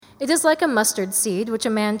It is like a mustard seed which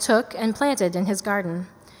a man took and planted in his garden.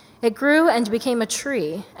 It grew and became a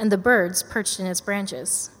tree, and the birds perched in its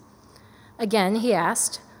branches. Again he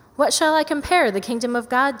asked, "What shall I compare the kingdom of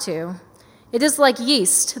God to? It is like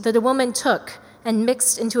yeast that a woman took and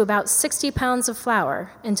mixed into about 60 pounds of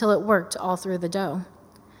flour until it worked all through the dough."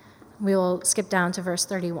 We will skip down to verse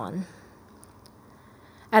 31.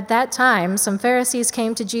 At that time, some Pharisees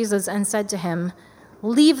came to Jesus and said to him,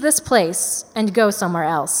 "Leave this place and go somewhere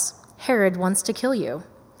else. Herod wants to kill you."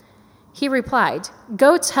 He replied,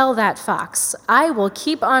 "Go tell that fox, I will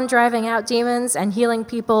keep on driving out demons and healing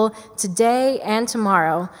people today and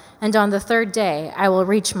tomorrow, and on the third day I will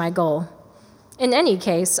reach my goal. In any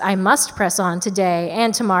case, I must press on today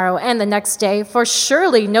and tomorrow and the next day, for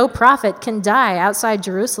surely no prophet can die outside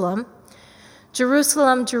Jerusalem.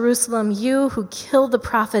 Jerusalem, Jerusalem, you who kill the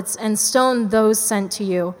prophets and stone those sent to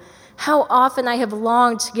you. How often I have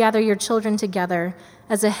longed to gather your children together,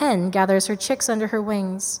 as a hen gathers her chicks under her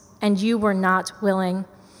wings, and you were not willing.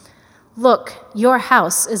 Look, your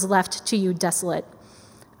house is left to you desolate.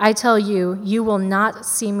 I tell you, you will not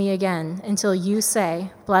see me again until you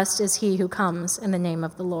say, 'Blessed is he who comes in the name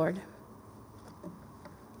of the Lord.'"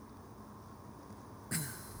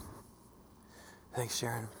 Thanks,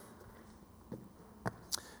 Sharon.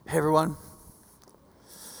 Hey, everyone.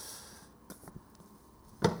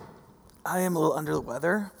 I am a little under the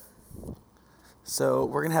weather, so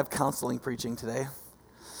we're going to have counseling preaching today,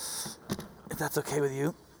 if that's okay with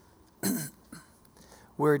you.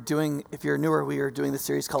 If you're newer, we are doing the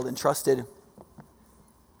series called Entrusted,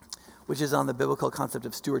 which is on the biblical concept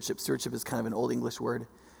of stewardship. Stewardship is kind of an old English word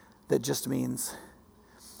that just means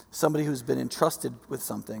somebody who's been entrusted with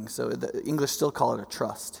something. So the English still call it a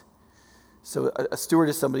trust. So a steward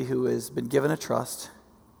is somebody who has been given a trust,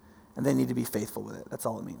 and they need to be faithful with it. That's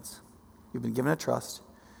all it means. You've been given a trust,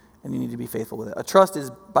 and you need to be faithful with it. A trust is,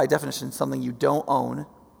 by definition, something you don't own,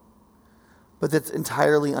 but that's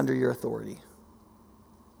entirely under your authority.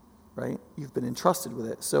 Right? You've been entrusted with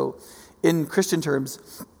it. So in Christian terms,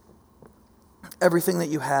 everything that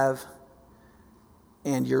you have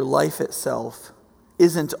and your life itself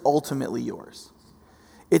isn't ultimately yours.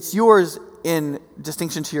 It's yours in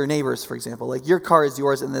distinction to your neighbors, for example. Like your car is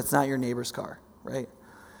yours and it's not your neighbor's car, right?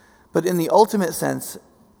 But in the ultimate sense,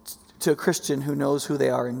 to a Christian who knows who they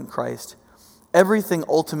are in Christ, everything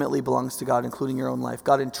ultimately belongs to God, including your own life.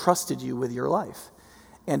 God entrusted you with your life.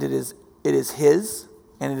 And it is his,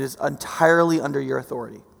 and it is entirely under your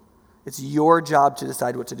authority. It's your job to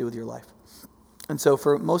decide what to do with your life. And so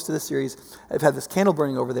for most of this series, I've had this candle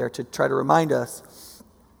burning over there to try to remind us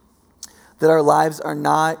that our lives are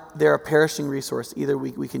not, they're a perishing resource. Either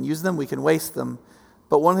we can use them, we can waste them,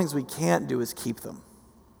 but one of the things we can't do is keep them.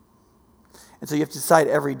 And so you have to decide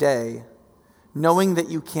every day, knowing that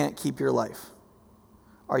you can't keep your life.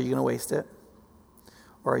 Are you going to waste it?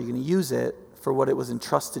 Or are you going to use it for what it was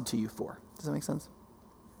entrusted to you for? Does that make sense?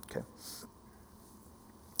 Okay.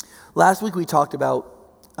 Last week we talked about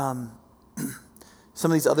some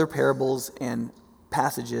of these other parables and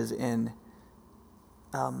passages in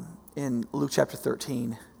Luke chapter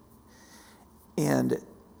 13. And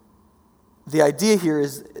the idea here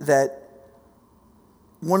is that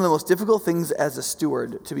one of the most difficult things as a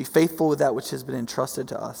steward, to be faithful with that which has been entrusted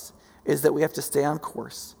to us, is that we have to stay on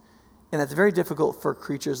course. And that's very difficult for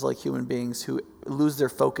creatures like human beings who lose their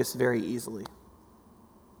focus very easily.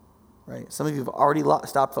 Right? Some of you have already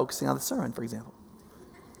stopped focusing on the sermon, for example.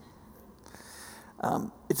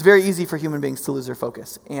 It's very easy for human beings to lose their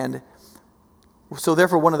focus. And so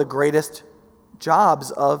therefore, one of the greatest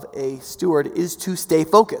jobs of a steward is to stay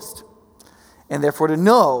focused. And therefore to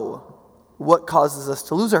know what causes us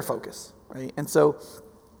to lose our focus. Right? And so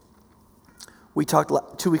we talked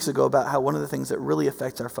 2 weeks ago about how one of the things that really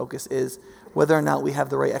affects our focus is whether or not we have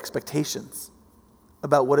the right expectations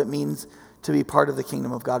about what it means to be part of the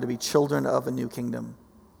kingdom of God, to be children of a new kingdom,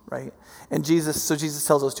 right? And Jesus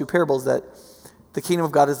tells those two parables that the kingdom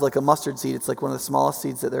of God is like a mustard seed. It's like one of the smallest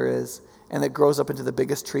seeds that there is, and it grows up into the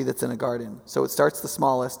biggest tree that's in a garden. So it starts the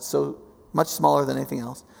smallest, so much smaller than anything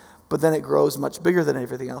else, but then it grows much bigger than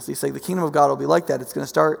everything else. He's saying the kingdom of God will be like that. It's going to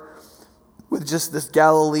start with just this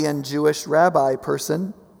Galilean Jewish rabbi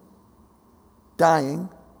person dying,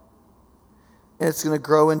 and it's going to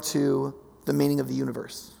grow into the meaning of the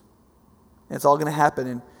universe. And it's all going to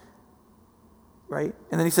happen, right?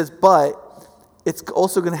 And then he says, but it's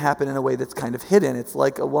also going to happen in a way that's kind of hidden. It's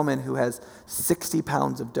like a woman who has 60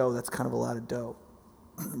 pounds of dough. That's kind of a lot of dough,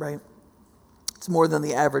 right? It's more than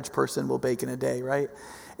the average person will bake in a day, right?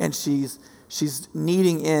 And she's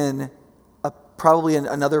kneading in a probably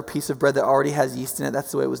another piece of bread that already has yeast in it. That's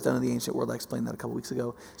the way it was done in the ancient world. I explained that a couple weeks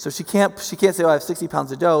ago. So she can't say, I have 60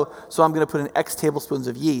 pounds of dough, so I'm going to put in X tablespoons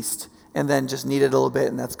of yeast and then just knead it a little bit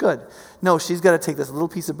and that's good. No, she's got to take this little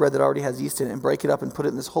piece of bread that already has yeast in it and break it up and put it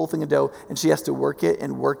in this whole thing of dough, and she has to work it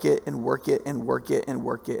and work it and work it and work it and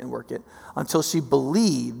work it and work it until she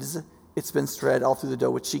believes it's been spread all through the dough,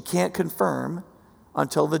 which she can't confirm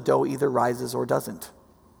until the dough either rises or doesn't,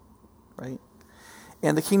 right?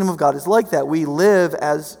 And the kingdom of God is like that. We live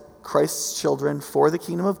as Christ's children for the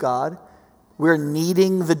kingdom of God. We're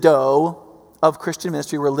kneading the dough of Christian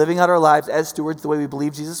ministry. We're living out our lives as stewards the way we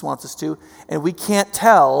believe Jesus wants us to, and we can't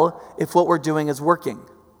tell if what we're doing is working,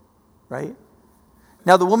 right?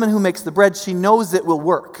 Now, the woman who makes the bread, she knows it will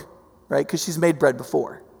work, right? Because she's made bread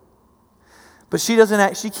before. But she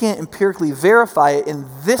can't empirically verify it in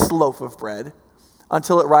this loaf of bread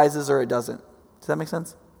until it rises or it doesn't. Does that make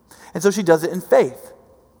sense? And so she does it in faith.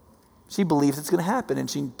 She believes it's going to happen, and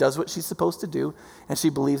she does what she's supposed to do, and she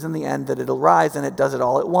believes in the end that it'll rise, and it does it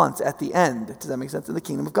all at once at the end. Does that make sense? And the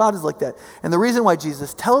kingdom of God is like that. And the reason why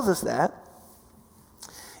Jesus tells us that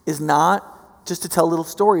is not just to tell little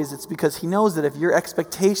stories. It's because he knows that if your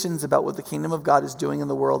expectations about what the kingdom of God is doing in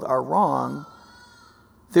the world are wrong,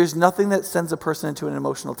 there's nothing that sends a person into an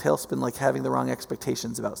emotional tailspin like having the wrong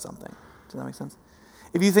expectations about something. Does that make sense?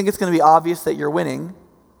 If you think it's going to be obvious that you're winning,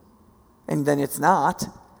 and then it's not,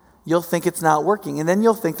 you'll think it's not working. And then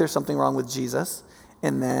you'll think there's something wrong with Jesus.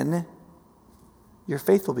 And then your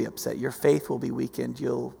faith will be upset. Your faith will be weakened.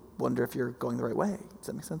 You'll wonder if you're going the right way. Does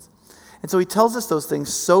that make sense? And so he tells us those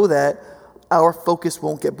things so that our focus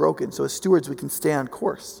won't get broken. So as stewards, we can stay on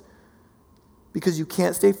course. Because you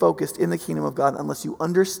can't stay focused in the kingdom of God unless you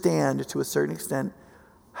understand to a certain extent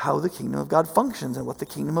how the kingdom of God functions and what the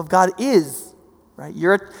kingdom of God is. Right?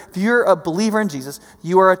 If you're a believer in Jesus,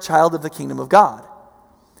 you are a child of the kingdom of God.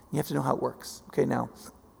 You have to know how it works. Okay, now,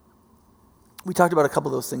 we talked about a couple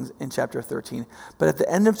of those things in chapter 13, but at the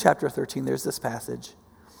end of chapter 13, there's this passage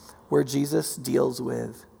where Jesus deals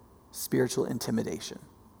with spiritual intimidation.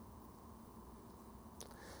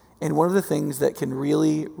 And one of the things that can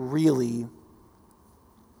really, really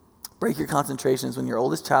break your concentration is when your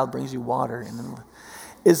oldest child brings you water,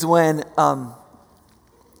 is when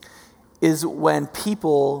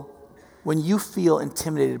you feel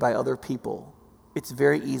intimidated by other people, it's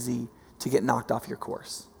very easy to get knocked off your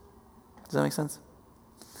course. Does that make sense?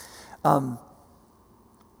 And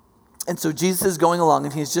so Jesus is going along,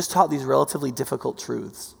 and he's just taught these relatively difficult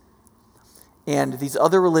truths. And these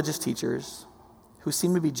other religious teachers, who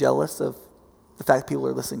seem to be jealous of the fact people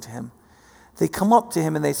are listening to him, they come up to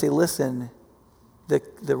him and they say, listen,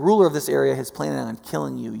 the ruler of this area is planning on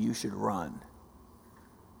killing you. You should run.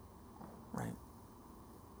 Right?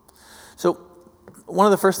 So one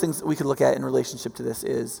of the first things we could look at in relationship to this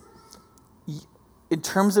is, in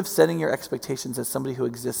terms of setting your expectations as somebody who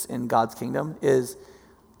exists in God's kingdom, is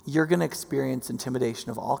you're going to experience intimidation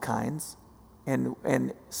of all kinds, and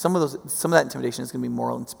some of that intimidation is going to be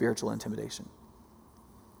moral and spiritual intimidation.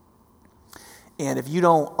 And if you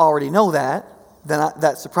don't already know that, then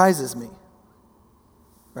that surprises me,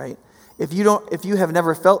 right? If you have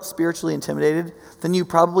never felt spiritually intimidated, then you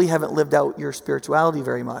probably haven't lived out your spirituality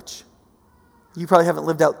very much. You probably haven't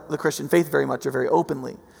lived out the Christian faith very much or very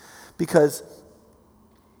openly, because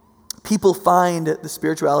people find the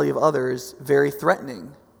spirituality of others very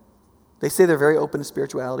threatening. They say they're very open to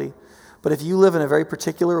spirituality, but if you live in a very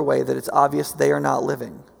particular way that it's obvious they are not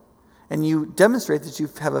living, and you demonstrate that you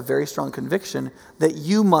have a very strong conviction that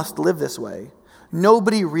you must live this way,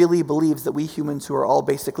 nobody really believes that we humans who are all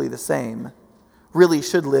basically the same really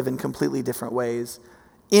should live in completely different ways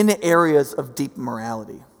in areas of deep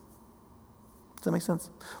morality. Does that make sense?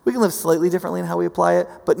 We can live slightly differently in how we apply it,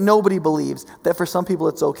 but nobody believes that for some people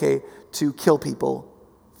it's okay to kill people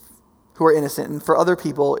who are innocent, and for other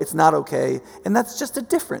people it's not okay, and that's just a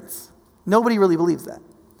difference. Nobody really believes that.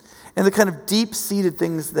 And the kind of deep-seated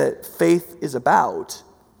things that faith is about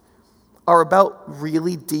are about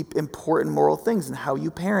really deep, important moral things, and how you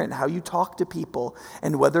parent, how you talk to people,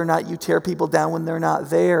 and whether or not you tear people down when they're not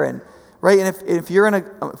there, and right. And if you're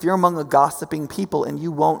among a gossiping people and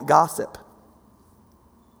you won't gossip,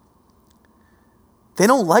 they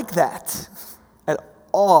don't like that at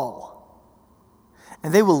all,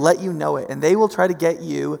 and they will let you know it, and they will try to get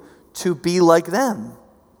you to be like them.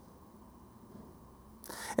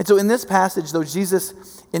 And so in this passage, though,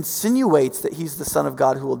 Jesus insinuates that he's the Son of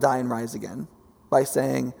God who will die and rise again by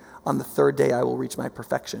saying, on the third day I will reach my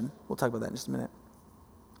perfection. We'll talk about that in just a minute.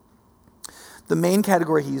 The main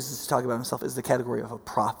category he uses to talk about himself is the category of a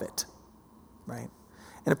prophet, right?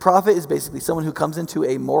 And a prophet is basically someone who comes into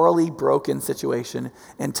a morally broken situation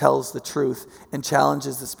and tells the truth and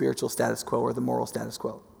challenges the spiritual status quo or the moral status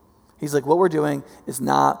quo. He's like, what we're doing is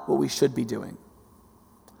not what we should be doing.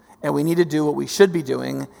 And we need to do what we should be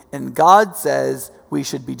doing. And God says we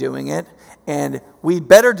should be doing it. And we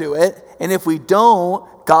better do it. And if we don't,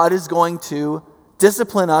 God is going to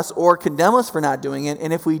discipline us or condemn us for not doing it.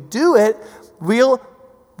 And if we do it, we'll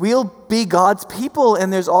be God's people.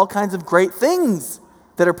 And there's all kinds of great things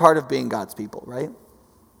that are part of being God's people, right?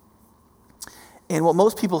 And what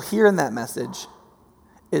most people hear in that message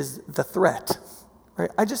is the threat,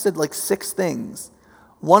 right? I just said like 6 things.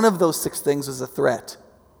 One of those 6 things was a threat.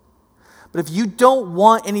 But if you don't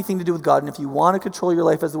want anything to do with God, and if you want to control your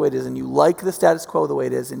life as the way it is, and you like the status quo the way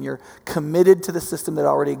it is, and you're committed to the system that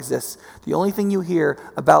already exists, the only thing you hear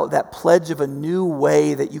about that pledge of a new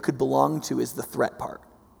way that you could belong to is the threat part.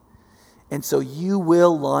 And so you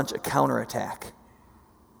will launch a counterattack.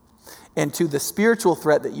 And to the spiritual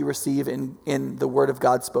threat that you receive in the word of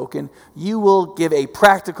God spoken, you will give a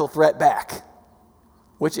practical threat back,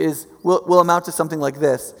 which will amount to something like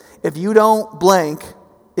this. If you don't blank,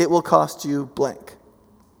 it will cost you blank.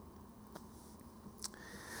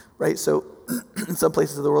 Right? So in some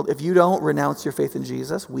places of the world, if you don't renounce your faith in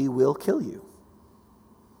Jesus, we will kill you.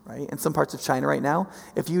 Right? In some parts of China right now,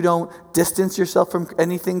 if you don't distance yourself from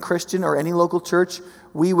anything Christian or any local church,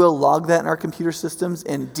 we will log that in our computer systems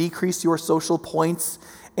and decrease your social points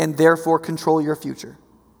and therefore control your future.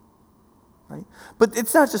 Right? But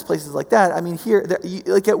it's not just places like that. I mean,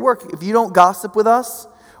 like at work, if you don't gossip with us,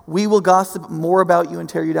 we will gossip more about you and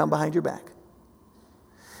tear you down behind your back.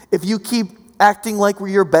 If you keep acting like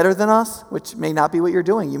you're better than us, which may not be what you're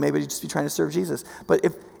doing, you may just be trying to serve Jesus, but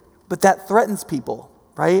that threatens people,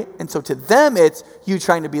 right? And so to them, it's you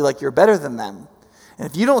trying to be like you're better than them. And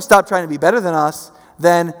if you don't stop trying to be better than us,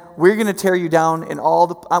 then we're going to tear you down and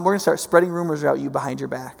we're going to start spreading rumors about you behind your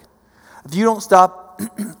back. If you don't stop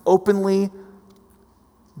openly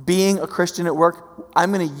being a Christian at work,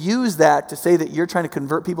 I'm going to use that to say that you're trying to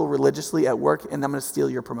convert people religiously at work, and I'm going to steal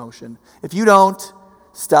your promotion. If you don't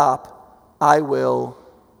stop, I will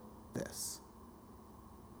this.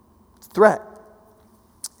 It's a threat.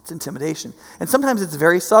 It's intimidation. And sometimes it's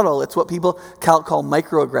very subtle. It's what people call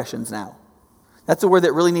microaggressions now. That's a word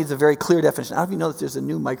that really needs a very clear definition. I don't know if you know that there's a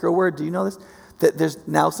new micro word. Do you know this? That there's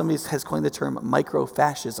now somebody has coined the term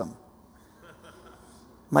microfascism.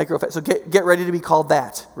 So get ready to be called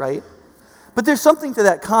that, right? But there's something to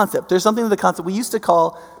that concept. There's something to the concept. We used to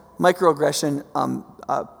call microaggression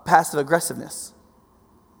passive aggressiveness.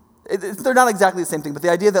 They're not exactly the same thing, but the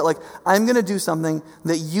idea that like I'm going to do something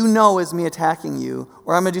that you know is me attacking you,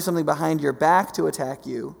 or I'm going to do something behind your back to attack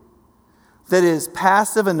you, that is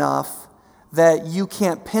passive enough that you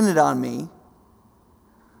can't pin it on me,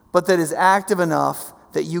 but that is active enough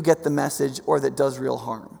that you get the message or that does real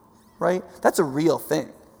harm, right? That's a real thing.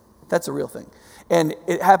 That's a real thing. And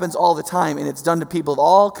it happens all the time, and it's done to people of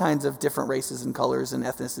all kinds of different races and colors and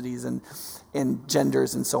ethnicities and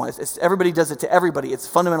genders and so on. Everybody does it to everybody. It's a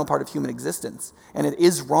fundamental part of human existence, and it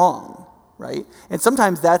is wrong, right? And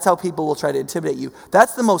sometimes that's how people will try to intimidate you.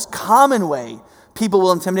 That's the most common way people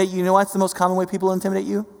will intimidate you. You know what's the most common way people will intimidate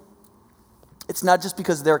you? It's not just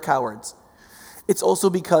because they're cowards. It's also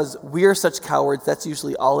because we're such cowards, that's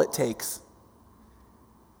usually all it takes.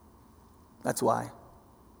 That's why.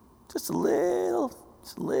 Just a little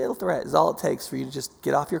threat is all it takes for you to just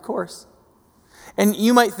get off your course. And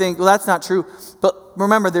you might think, well, that's not true. But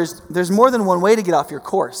remember, there's more than one way to get off your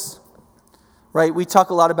course, right? We talk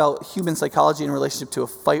a lot about human psychology in relationship to a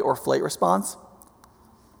fight or flight response.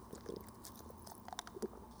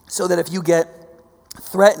 So that if you get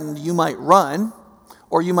threatened, you might run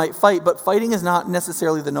or you might fight, but fighting is not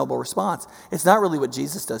necessarily the noble response. It's not really what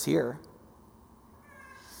Jesus does here.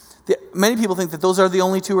 Many people think that those are the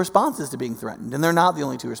only 2 responses to being threatened, and they're not the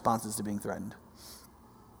only 2 responses to being threatened.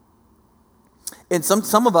 And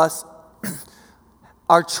some of us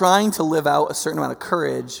are trying to live out a certain amount of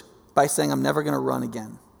courage by saying, I'm never going to run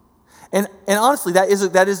again. And honestly, that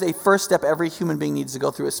is a first step every human being needs to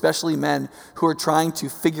go through, especially men who are trying to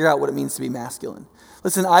figure out what it means to be masculine.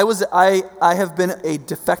 Listen, I was a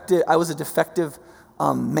defective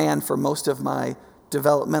man for most of my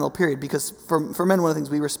developmental period, because for men, one of the things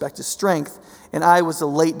we respect is strength, and I was a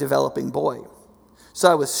late developing boy. So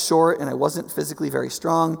I was short, and I wasn't physically very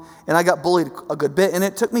strong, and I got bullied a good bit, and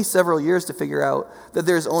it took me several years to figure out that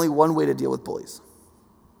there's only one way to deal with bullies.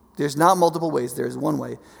 There's not multiple ways, there's one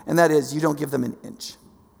way, and that is you don't give them an inch.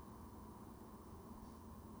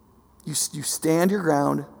 You stand your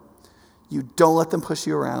ground, you don't let them push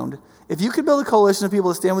you around. If you could build a coalition of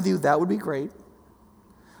people to stand with you, that would be great.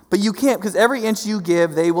 But you can't, because every inch you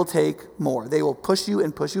give, they will take more. They will push you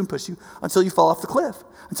and push you and push you until you fall off the cliff,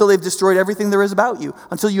 until they've destroyed everything there is about you,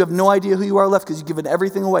 until you have no idea who you are left because you've given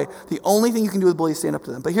everything away. The only thing you can do with bullies is stand up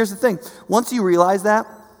to them. But here's the thing. Once you realize that,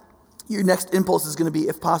 your next impulse is going to be,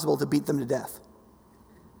 if possible, to beat them to death.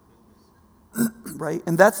 Right?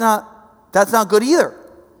 And that's not good either.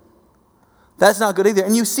 That's not good either.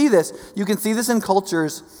 And you see this. You can see this in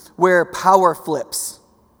cultures where power flips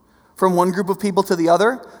from one group of people to the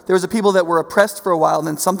other. There was a people that were oppressed for a while, and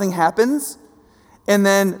then something happens, and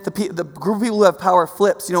then the group of people who have power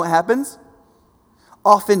flips. You know what happens?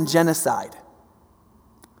 Often genocide.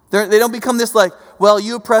 They don't become this like, well,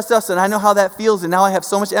 you oppressed us, and I know how that feels, and now I have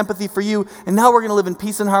so much empathy for you, and now we're going to live in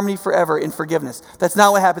peace and harmony forever in forgiveness. That's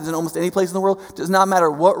not what happens in almost any place in the world. It does not matter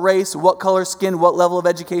what race, what color, skin, what level of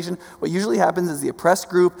education. What usually happens is the oppressed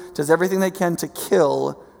group does everything they can to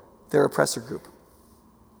kill their oppressor group.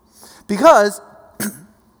 Because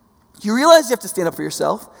you realize you have to stand up for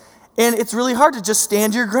yourself, and it's really hard to just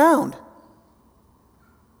stand your ground.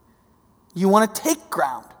 You want to take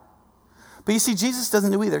ground. But you see, Jesus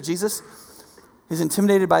doesn't do either. Jesus is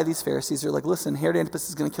intimidated by these Pharisees. They're like, listen, Herod Antipas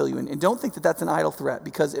is going to kill you. And don't think that that's an idle threat,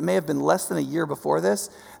 because it may have been less than a year before this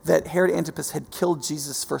that Herod Antipas had killed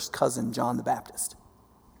Jesus' first cousin, John the Baptist.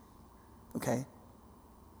 Okay?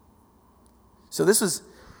 So this was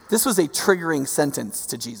a triggering sentence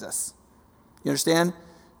to Jesus. You understand?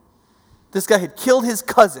 This guy had killed his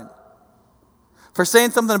cousin for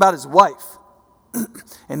saying something about his wife.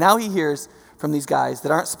 And now he hears from these guys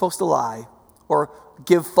that aren't supposed to lie or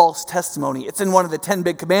give false testimony. It's in one of the 10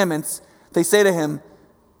 big commandments. They say to him,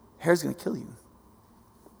 Herod's going to kill you.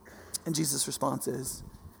 And Jesus' response is,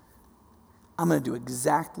 I'm going to do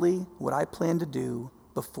exactly what I planned to do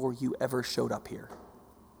before you ever showed up here.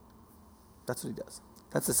 That's what he does.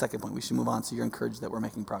 That's the second point. We should move on so you're encouraged that we're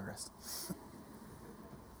making progress.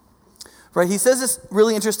 Right? He says this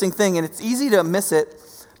really interesting thing, and it's easy to miss it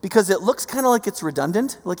because it looks kind of like it's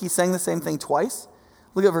redundant, like he's saying the same thing twice.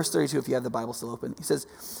 Look at verse 32 if you have the Bible still open. He says,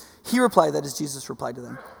 he replied, that is Jesus replied to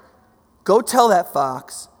them, go tell that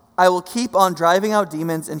fox, I will keep on driving out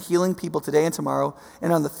demons and healing people today and tomorrow,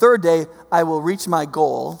 and on the third day I will reach my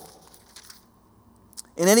goal.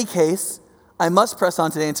 In any case, I must press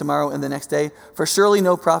on today and tomorrow and the next day, for surely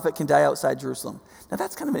no prophet can die outside Jerusalem. Now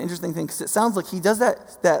that's kind of an interesting thing, because it sounds like he does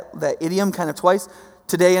that idiom kind of twice.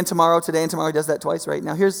 Today and tomorrow, he does that twice, right?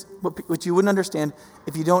 Now here's what you wouldn't understand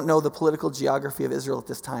if you don't know the political geography of Israel at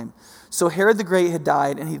this time. So Herod the Great had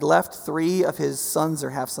died, and he'd left 3 of his sons or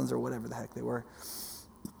half-sons or whatever the heck they were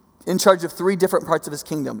in charge of 3 different parts of his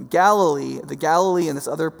kingdom. The Galilee and this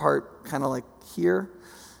other part kind of like here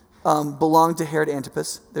belonged to Herod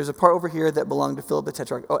Antipas. There's a part over here that belonged to Philip the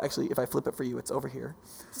Tetrarch. Oh, actually, if I flip it for you, it's over here.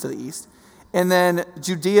 It's to the east. And then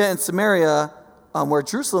Judea and Samaria, where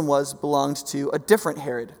Jerusalem was, belonged to a different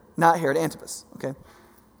Herod, not Herod Antipas. Okay.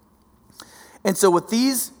 And so what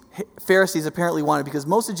these Pharisees apparently wanted, because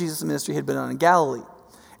most of Jesus' ministry had been on in Galilee,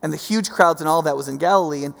 and the huge crowds and all of that was in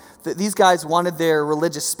Galilee, and these guys wanted their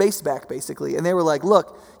religious space back, basically. And they were like,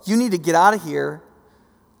 look, you need to get out of here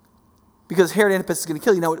because Herod Antipas is going to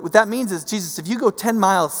kill you. Now, what that means is, Jesus, if you go 10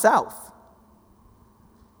 miles south,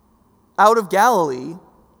 out of Galilee,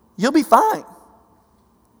 you'll be fine.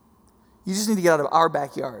 You just need to get out of our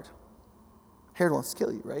backyard. Herod wants to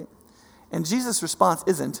kill you, right? And Jesus' response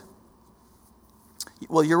isn't,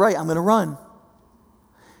 well, you're right, I'm going to run.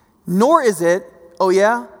 Nor is it, oh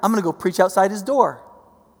yeah, I'm going to go preach outside his door.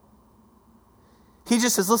 He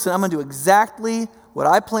just says, listen, I'm going to do exactly what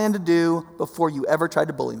I planned to do before you ever tried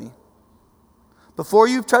to bully me. Before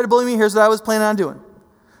you tried to bully me, here's what I was planning on doing.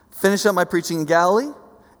 Finish up my preaching in Galilee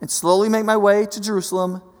and slowly make my way to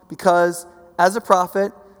Jerusalem, because as a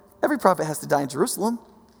prophet, every prophet has to die in Jerusalem,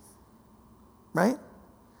 right?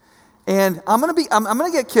 And I'm going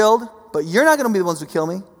to get killed, but you're not going to be the ones who kill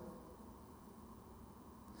me.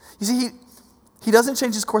 You see, he doesn't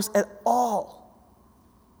change his course at all.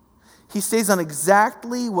 He stays on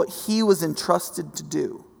exactly what he was entrusted to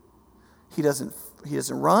do. He doesn't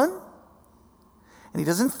run, and he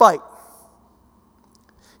doesn't fight.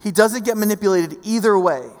 He doesn't get manipulated either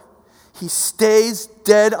way. He stays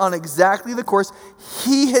dead on exactly the course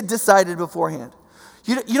he had decided beforehand.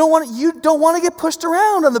 You don't want to get pushed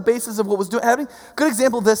around on the basis of what was happening. Good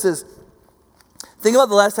example of this is, think about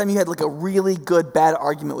the last time you had like a really good bad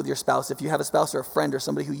argument with your spouse, if you have a spouse or a friend or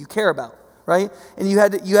somebody who you care about, right? And you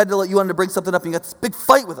wanted to bring something up and you got this big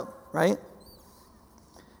fight with them, right?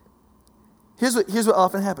 Here's what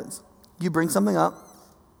often happens. You bring something up,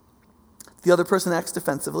 the other person acts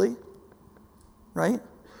defensively, right?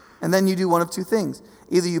 And then you do one of 2 things.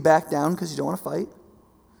 Either you back down because you don't want to fight,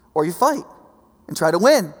 or you fight and try to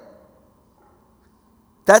win.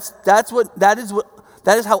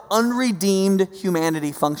 That is how unredeemed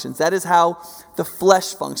humanity functions. That is how the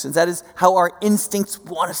flesh functions. That is how our instincts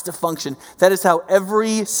want us to function. That is how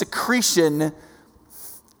every secretion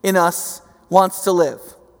in us wants to live,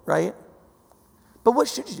 right? But what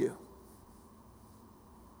should you do?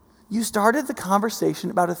 You started the conversation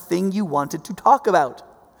about a thing you wanted to talk about.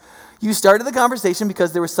 You started the conversation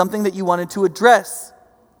because there was something that you wanted to address.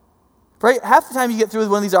 Right? Half the time you get through with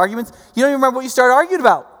one of these arguments, you don't even remember what you started arguing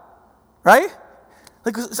about. Right?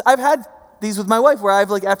 Like, I've had these with my wife where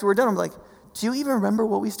after we're done, I'm like, do you even remember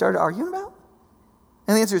what we started arguing about?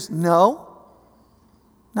 And the answer is no,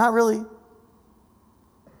 not really.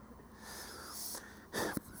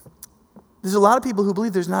 There's a lot of people who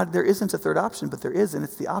believe there isn't a third option, but there is, and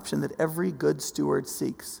it's the option that every good steward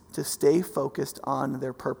seeks, to stay focused on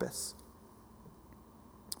their purpose.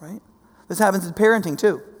 Right? This happens in parenting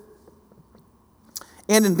too.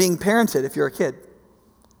 And in being parented if you're a kid.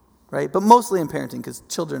 Right? But mostly in parenting because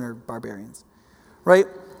children are barbarians. Right?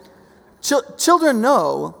 Children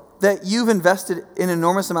know that you've invested an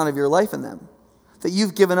enormous amount of your life in them. That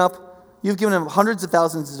you've given them hundreds of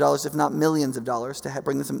thousands of dollars, if not millions of dollars, to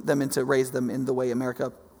bring them in to raise them in the way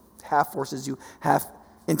America half forces you, half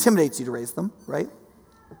intimidates you to raise them, right?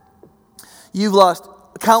 You've lost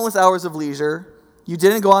countless hours of leisure. You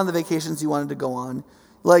didn't go on the vacations you wanted to go on.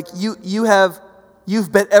 Like,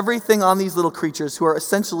 you've bet everything on these little creatures who are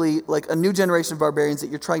essentially like a new generation of barbarians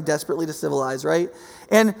that you're trying desperately to civilize, right?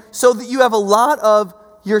 And so that you have a lot of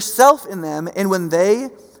yourself in them, and when they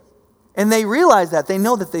realize that, they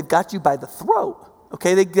know that they've got you by the throat.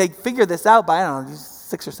 Okay, they figure this out by, I don't know,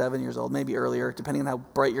 6 or 7 years old, maybe earlier, depending on how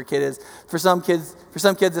bright your kid is. For some kids,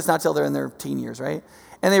 it's not till they're in their teen years, right?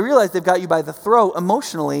 And they realize they've got you by the throat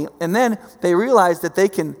emotionally, and then they realize that they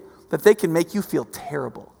can make you feel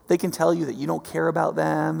terrible. They can tell you that you don't care about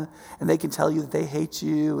them, and they can tell you that they hate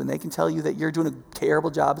you, and they can tell you that you're doing a terrible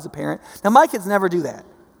job as a parent. Now, my kids never do that.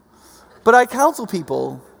 But I counsel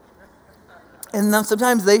people, and then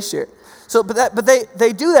sometimes they share. So, but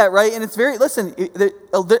they do that, right? And it's very, listen,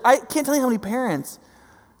 I can't tell you how many parents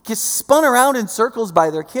get spun around in circles by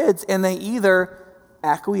their kids, and they either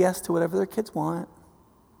acquiesce to whatever their kids want,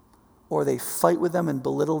 or they fight with them and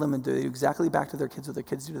belittle them and do exactly back to their kids what their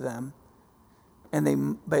kids do to them. And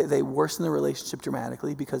they worsen the relationship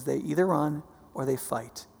dramatically because they either run or they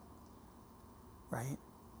fight, right?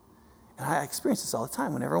 And I experience this all the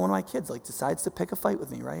time. Whenever one of my kids decides to pick a fight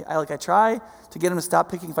with me, right? I try to get them to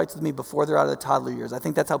stop picking fights with me before they're out of the toddler years. I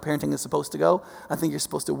think that's how parenting is supposed to go. I think you're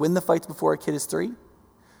supposed to win the fights before a kid is 3,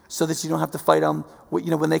 so that you don't have to fight them,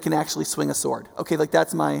 when they can actually swing a sword. Okay,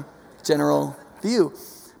 that's my general view.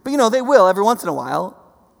 But they will every once in a while.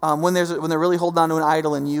 When they're really holding on to an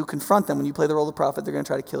idol and you confront them, when you play the role of the prophet, they're going to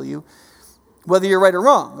try to kill you. Whether you're right or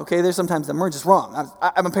wrong, okay? There's sometimes I'm just wrong.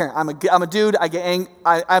 I'm a parent. I'm a dude. I get angry.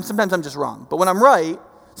 Sometimes I'm just wrong. But when I'm right,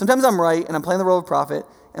 sometimes I'm right, and I'm playing the role of prophet,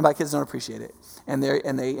 and my kids don't appreciate it. And they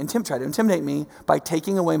try to intimidate me by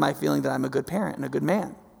taking away my feeling that I'm a good parent and a good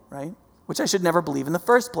man, right? Which I should never believe in the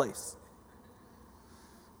first place.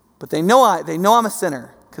 But they know I'm a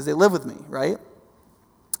sinner because they live with me, right?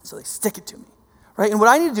 So they stick it to me, right? And what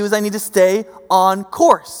I need to do is I need to stay on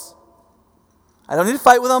course. I don't need to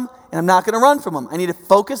fight with them, and I'm not going to run from them. I need to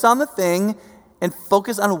focus on the thing and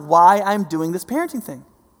focus on why I'm doing this parenting thing,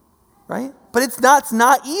 right? But it's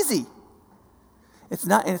not easy. It's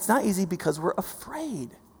not easy because we're afraid.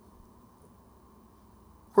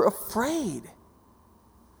 We're afraid,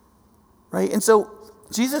 right? And so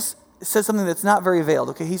Jesus says something that's not very veiled.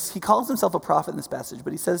 Okay, he calls himself a prophet in this passage,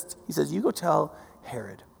 but he says, you go tell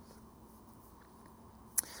Herod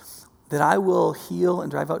that I will heal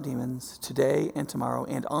and drive out demons today and tomorrow,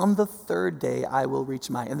 and on the third day I will reach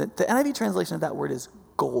and the NIV translation of that word is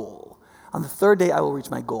goal. On the third day I will reach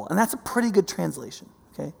my goal. And that's a pretty good translation,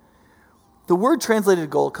 okay? The word translated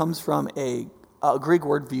goal comes from a Greek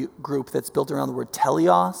word group that's built around the word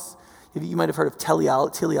teleos. You might have heard of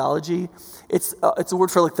teleology. It's a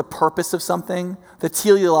word for the purpose of something. The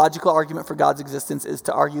teleological argument for God's existence is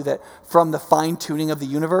to argue that from the fine-tuning of the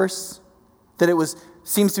universe, that it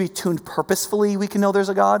seems to be tuned purposefully, we can know there's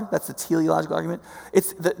a God. That's the teleological argument.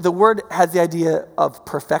 It's the word has the idea of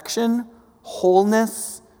perfection,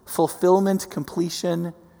 wholeness, fulfillment,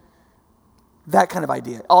 completion, that kind of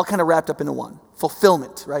idea, all kind of wrapped up into one.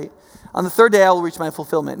 Fulfillment, right? On the third day I will reach my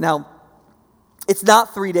fulfillment. Now, it's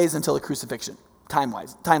not 3 days until the crucifixion,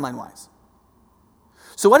 timeline-wise.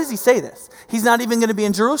 So why does he say this? He's not even going to be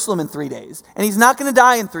in Jerusalem in 3 days, and he's not going to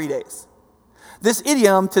die in 3 days. This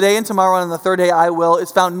idiom, today and tomorrow and on the third day I will,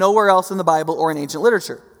 is found nowhere else in the Bible or in ancient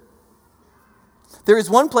literature. There is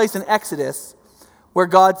one place in Exodus where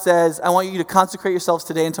God says, I want you to consecrate yourselves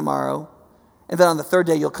today and tomorrow, and then on the third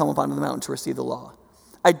day you'll come up onto the mountain to receive the law.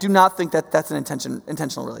 I do not think that that's an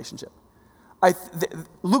intentional relationship.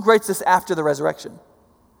 Luke writes this after the resurrection.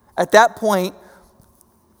 At that point,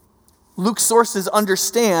 Luke's sources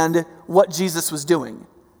understand what Jesus was doing.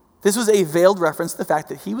 This was a veiled reference to the fact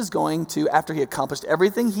that he was going to, after he accomplished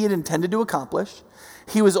everything he had intended to accomplish,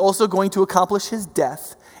 he was also going to accomplish his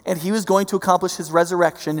death, and he was going to accomplish his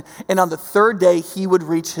resurrection, and on the third day he would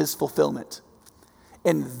reach his fulfillment.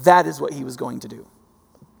 And that is what he was going to do.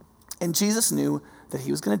 And Jesus knew that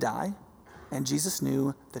he was going to die, and Jesus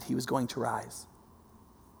knew that he was going to rise.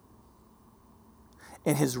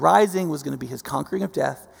 And his rising was going to be his conquering of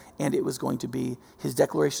death, and it was going to be his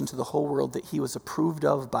declaration to the whole world that he was approved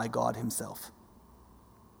of by God himself.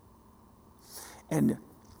 And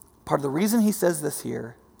part of the reason he says this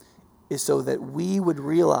here is so that we would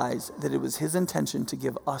realize that it was his intention to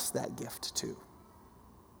give us that gift too.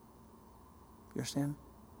 You understand?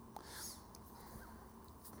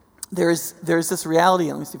 There's this reality,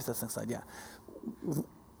 and let me see if that's next slide, yeah.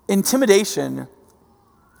 Intimidation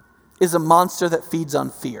is a monster that feeds on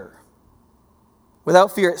fear.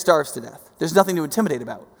 Without fear, it starves to death. There's nothing to intimidate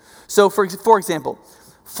about. So, for example,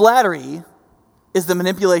 flattery is the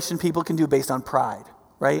manipulation people can do based on pride,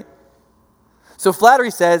 right? So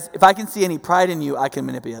flattery says, if I can see any pride in you, I can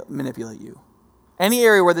manipulate you. Any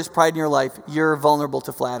area where there's pride in your life, you're vulnerable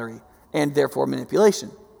to flattery and therefore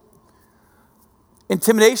manipulation.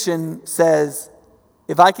 Intimidation says,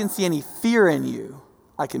 if I can see any fear in you,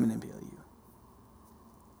 I can manipulate you.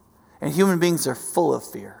 And human beings are full of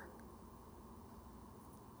fear.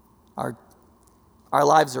 Our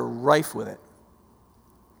lives are rife with it.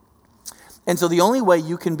 And so the only way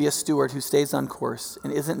you can be a steward who stays on course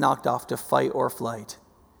and isn't knocked off to fight or flight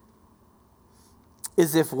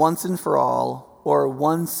is if once and for all, or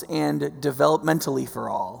once and developmentally for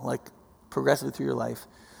all, like progressively through your life,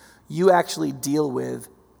 you actually deal with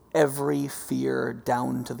every fear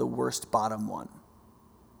down to the worst bottom one.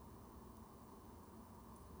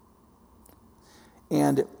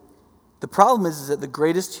 And the problem is that the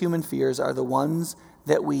greatest human fears are the ones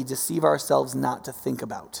that we deceive ourselves not to think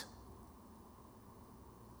about.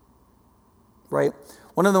 Right?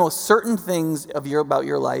 One of the most certain things about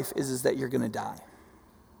your life is that you're going to die.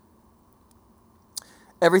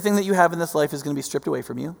 Everything that you have in this life is going to be stripped away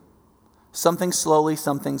from you. Some things slowly,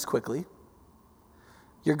 some things quickly.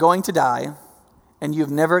 You're going to die, and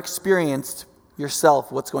you've never experienced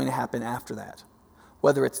yourself what's going to happen after that.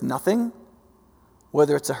 Whether it's nothing,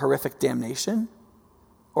 whether it's a horrific damnation,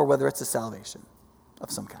 or whether it's a salvation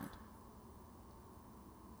of some kind.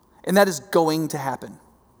 And that is going to happen.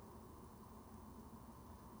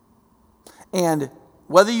 And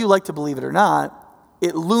whether you like to believe it or not,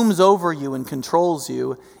 it looms over you and controls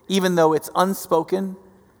you, even though it's unspoken,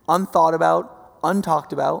 unthought about,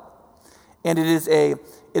 untalked about. And it is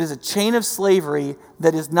a chain of slavery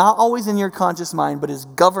that is not always in your conscious mind, but is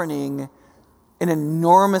governing an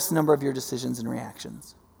enormous number of your decisions and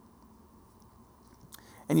reactions.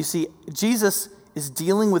 And you see, Jesus is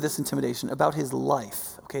dealing with this intimidation about his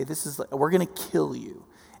life. Okay, this is like, we're going to kill you.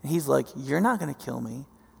 And he's like, you're not going to kill me.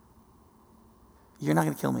 You're not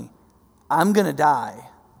going to kill me. I'm going to die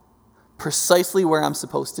precisely where I'm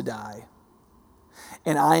supposed to die.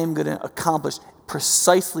 And I am going to accomplish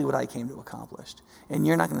precisely what I came to accomplish. And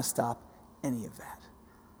you're not going to stop any of that.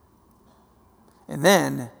 And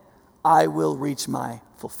then I will reach my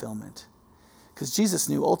fulfillment. Because Jesus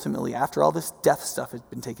knew ultimately, after all this death stuff had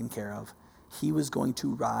been taken care of, he was going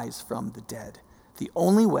to rise from the dead. The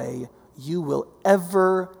only way you will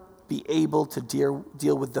ever be able to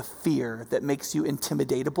deal with the fear that makes you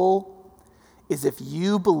intimidatable is if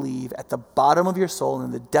you believe at the bottom of your soul and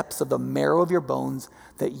in the depths of the marrow of your bones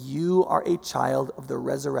that you are a child of the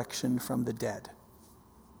resurrection from the dead.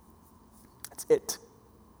 That's it.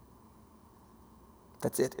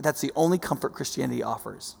 That's it. That's the only comfort Christianity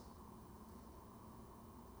offers.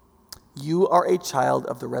 You are a child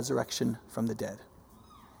of the resurrection from the dead.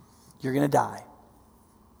 You're going to die.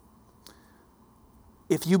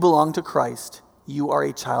 If you belong to Christ, you are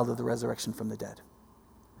a child of the resurrection from the dead.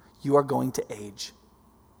 You are going to age.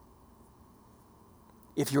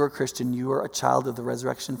 If you're a Christian, you are a child of the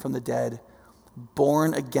resurrection from the dead,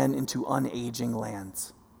 born again into unaging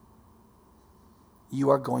lands. You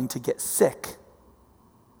are going to get sick.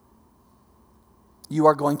 You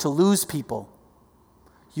are going to lose people.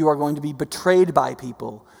 You are going to be betrayed by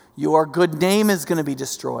people. Your good name is going to be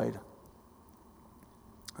destroyed.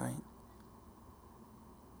 Right?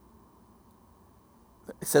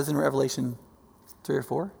 It says in Revelation 3 or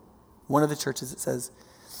 4, one of the churches, it says,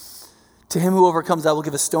 To him who overcomes, I will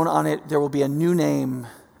give a stone on it. There will be a new name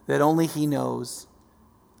that only he knows.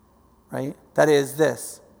 Right? That is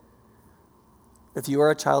this. If you are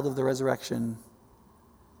a child of the resurrection,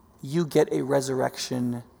 you get a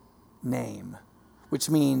resurrection name, which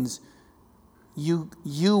means you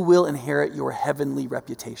will inherit your heavenly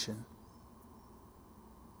reputation.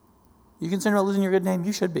 You concerned about losing your good name?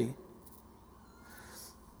 You should be.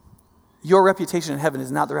 Your reputation in heaven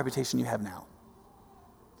is not the reputation you have now.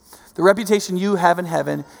 The reputation you have in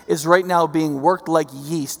heaven is right now being worked like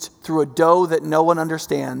yeast through a dough that no one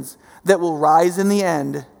understands, that will rise in the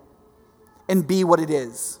end and be what it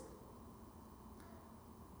is.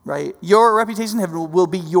 Right? Your reputation in heaven will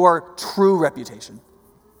be your true reputation.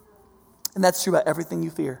 And that's true about everything you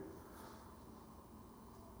fear.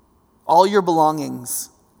 All your belongings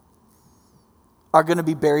are going to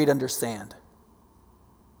be buried under sand.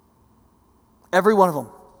 Every one of them.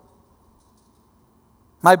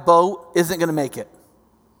 My boat isn't going to make it.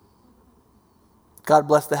 God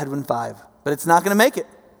bless the Headwind 5. But it's not going to make it.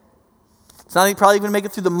 It's not probably going to make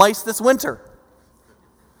it through the mice this winter.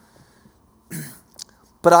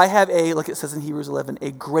 But I have like it says in Hebrews 11,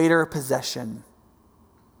 a greater possession.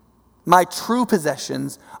 My true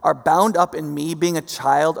possessions are bound up in me being a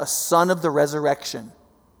child, a son of the resurrection.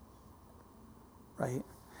 Right?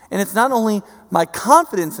 And it's not only my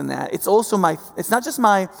confidence in that, it's not just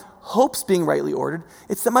my hopes being rightly ordered,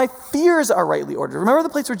 it's that my fears are rightly ordered. Remember the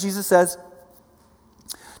place where Jesus says,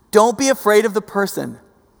 don't be afraid of the person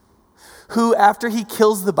who, after he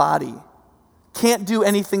kills the body, can't do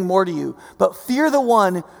anything more to you, but fear the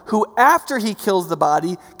one who, after he kills the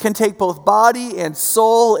body, can take both body and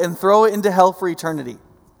soul and throw it into hell for eternity.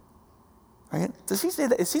 Right? Does he say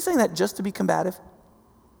that? Is he saying that just to be combative?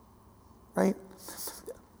 Right?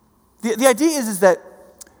 The idea is that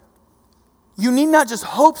you need not just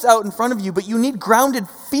hopes out in front of you, but you need grounded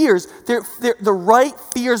fears. The right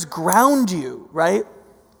fears ground you, right?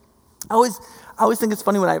 I always think it's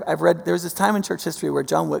funny when I've read, there was this time in church history where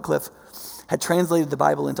John Wycliffe had translated the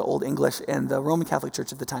Bible into Old English, and the Roman Catholic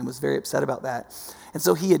Church at the time was very upset about that. And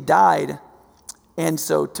so he had died, and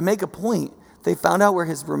so to make a point, they found out where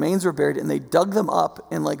his remains were buried, and they dug them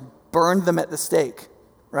up and burned them at the stake,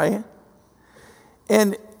 right?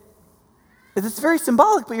 And it's very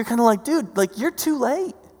symbolic, but you're kind of like, dude, you're too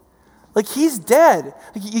late. He's dead.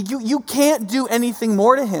 You can't do anything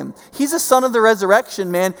more to him. He's a son of the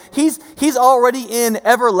resurrection, man. He's already in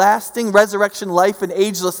everlasting resurrection life and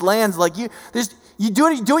ageless lands. You do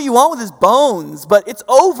what you want with his bones, but it's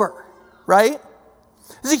over, right?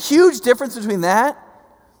 There's a huge difference between that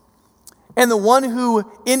and the one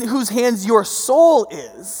in whose hands your soul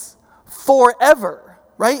is forever,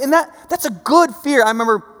 right? And that's a good fear. I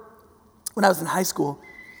remember when I was in high school.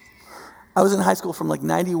 I was in high school from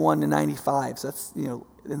 91 to 95, so that's, in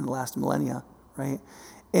the last millennia, right?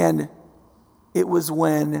 And it was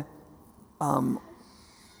when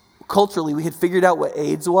culturally we had figured out what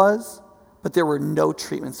AIDS was, but there were no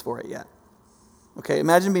treatments for it yet. Okay,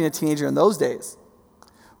 imagine being a teenager in those days.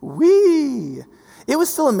 It was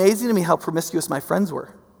still amazing to me how promiscuous my friends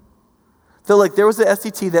were. They're there was an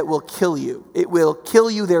STT that will kill you. It will kill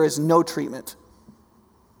you. There is no treatment.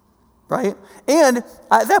 Right? And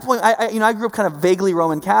at that point, I grew up kind of vaguely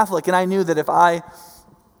Roman Catholic, and I knew that if I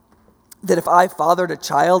fathered a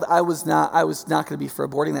child, I was not going to be for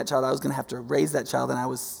aborting that child. I was going to have to raise that child, and I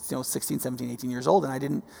was 16, 17, 18 years old, and I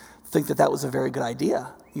didn't think that was a very good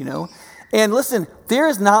idea, And listen, there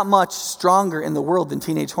is not much stronger in the world than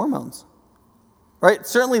teenage hormones. Right?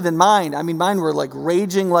 Certainly than mine. I mean, mine were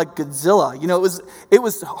raging like Godzilla. It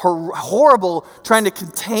was horrible trying to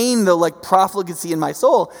contain the profligacy in my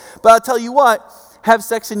soul. But I'll tell you what, have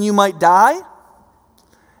sex and you might die.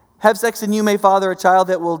 Have sex and you may father a child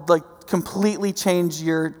that will completely change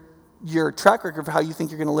your track record for how you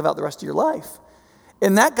think you're going to live out the rest of your life.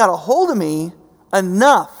 And that got a hold of me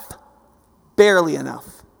enough, barely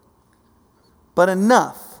enough, but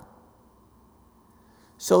enough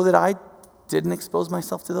so that I didn't expose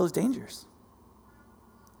myself to those dangers.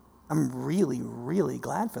 I'm really, really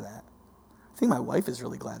glad for that. I think my wife is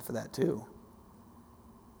really glad for that too.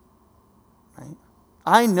 Right?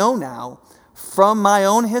 I know now from my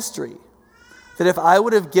own history that if I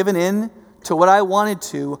would have given in to what I wanted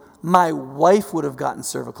to, my wife would have gotten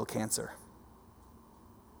cervical cancer.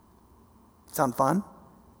 Sound fun?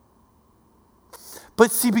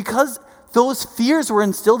 But see, because those fears were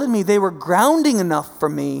instilled in me, they were grounding enough for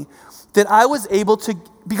me that I was able to,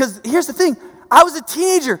 because here's the thing, I was a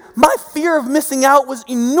teenager. My fear of missing out was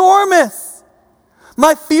enormous.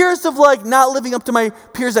 My fears of like not living up to my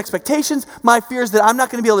peers' expectations, my fears that I'm not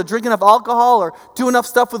going to be able to drink enough alcohol or do enough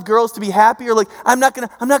stuff with girls to be happy, or like I'm not going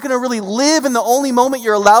to really live in the only moment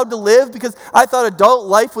you're allowed to live because I thought adult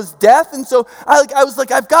life was death. And so I was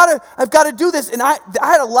like, I've got to do this. And I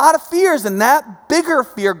had a lot of fears, and that bigger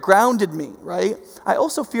fear grounded me, right? I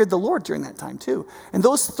also feared the Lord during that time too. And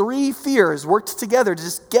those three fears worked together to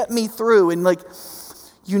just get me through. And like,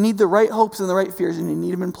 you need the right hopes and the right fears, and you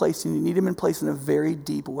need them in place, and you need them in place in a very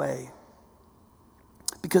deep way.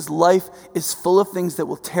 Because life is full of things that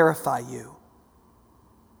will terrify you.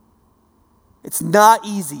 It's not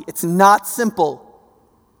easy. It's not simple.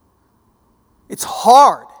 It's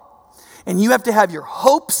hard. And you have to have your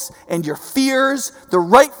hopes and your fears, the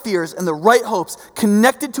right fears and the right hopes,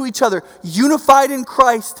 connected to each other, unified in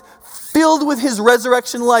Christ, filled with his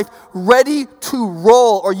resurrection life, ready to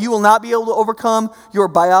roll, or you will not be able to overcome your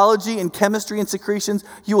biology and chemistry and secretions.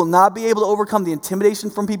 You will not be able to overcome the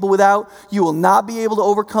intimidation from people without. You will not be able to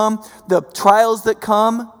overcome the trials that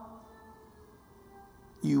come.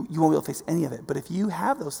 You won't be able to face any of it. But if you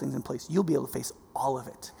have those things in place, you'll be able to face all of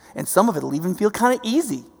it. And some of it will even feel kind of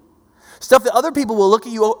easy. Stuff that other people will look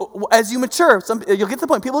at you as you mature. You'll get to the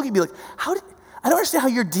point, people look at you and be like, I don't understand how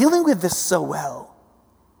you're dealing with this so well.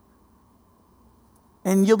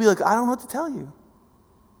 And you'll be like, I don't know what to tell you.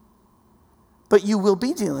 But you will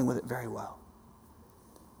be dealing with it very well.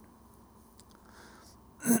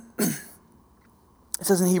 It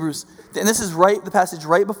says in Hebrews, and this is the passage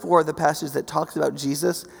right before the passage that talks about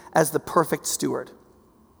Jesus as the perfect steward.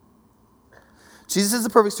 Jesus is the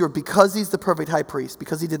perfect steward because he's the perfect high priest,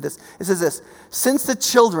 because he did this. It says this, since the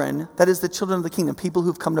children, that is the children of the kingdom, people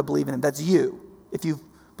who've come to believe in him, that's you, if you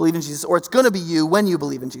believe in Jesus, or it's going to be you when you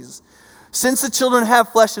believe in Jesus. Since the children have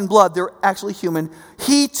flesh and blood, they're actually human,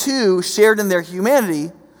 he too shared in their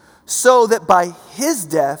humanity, so that by his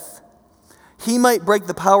death, he might break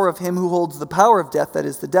the power of him who holds the power of death, that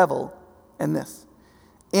is the devil,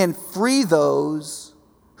 and free those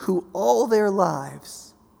who all their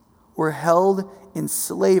lives were held in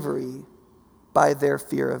slavery by their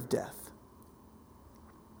fear of death.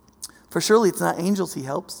 For surely it's not angels he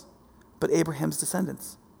helps, but Abraham's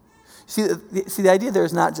descendants. See, the idea there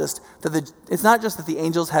is not just that it's not just that the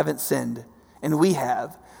angels haven't sinned, and we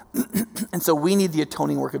have, and so we need the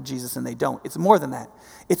atoning work of Jesus, and they don't. It's more than that.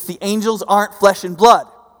 It's the angels aren't flesh and blood.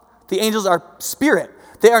 The angels are spirit.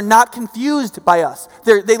 They are not confused by us.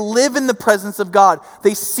 They live in the presence of God.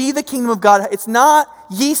 They see the kingdom of God. It's not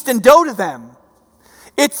yeast and dough to them.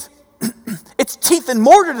 It's teeth and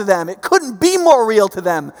mortar to them. It couldn't be more real to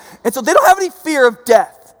them. And so they don't have any fear of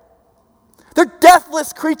death. They're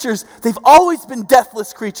deathless creatures. They've always been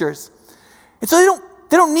deathless creatures. And so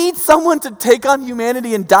they don't need someone to take on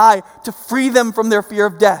humanity and die to free them from their fear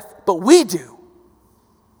of death. But we do.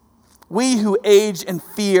 We who age and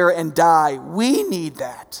fear and die, we need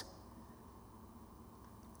that.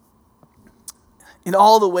 In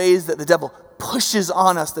all the ways that the devil pushes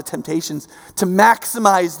on us the temptations to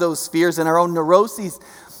maximize those fears and our own neuroses,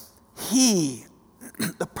 he,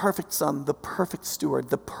 the perfect son, the perfect steward,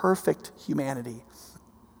 the perfect humanity,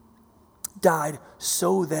 died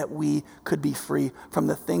so that we could be free from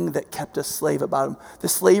the thing that kept us slave about him. The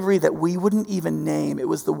slavery that we wouldn't even name. It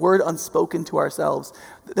was the word unspoken to ourselves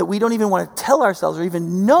that we don't even want to tell ourselves or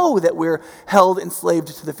even know that we're held enslaved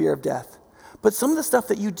to the fear of death. But some of the stuff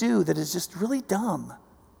that you do that is just really dumb,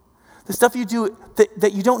 the stuff you do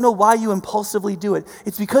that you don't know why you impulsively do it,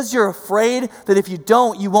 it's because you're afraid that if you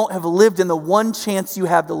don't, you won't have lived in the one chance you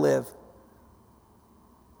have to live.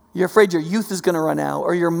 You're afraid your youth is going to run out,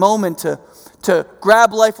 or your moment to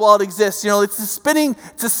grab life while it exists. You know, it's a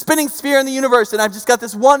spinning sphere in the universe, and I've just got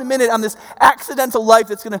this 1 minute on this accidental life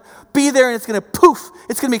that's going to be there, and it's going to poof.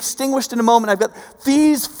 It's going to be extinguished in a moment. I've got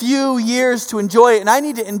these few years to enjoy it, and I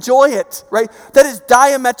need to enjoy it, right? That is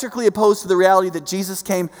diametrically opposed to the reality that Jesus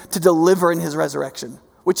came to deliver in his resurrection,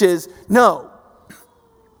 which is no.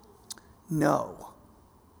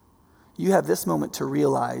 You have this moment to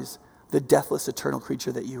realize the deathless, eternal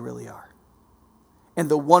creature that you really are. And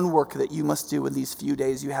the one work that you must do in these few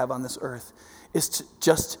days you have on this earth is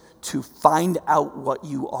to find out what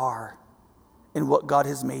you are and what God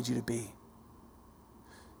has made you to be,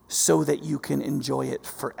 so that you can enjoy it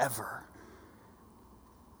forever.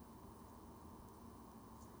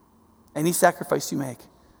 Any sacrifice you make.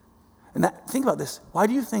 And think about this. Why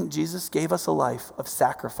do you think Jesus gave us a life of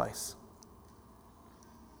sacrifice?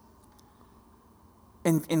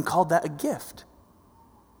 And called that a gift.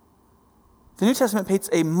 The New Testament paints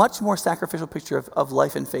a much more sacrificial picture of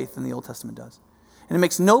life and faith than the Old Testament does. And it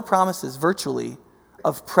makes no promises, virtually,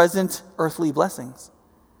 of present earthly blessings.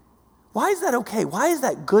 Why is that okay? Why is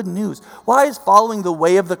that good news? Why is following the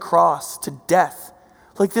way of the cross to death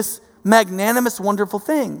like this magnanimous, wonderful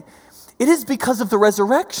thing? It is because of the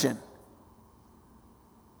resurrection.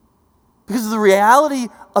 Because of the reality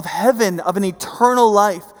of heaven, of an eternal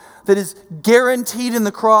life that is guaranteed in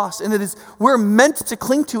the cross and that is we're meant to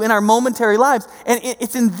cling to in our momentary lives. And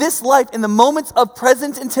it's in this life, in the moments of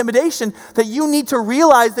present intimidation, that you need to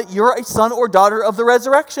realize that you're a son or daughter of the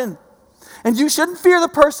resurrection. And you shouldn't fear the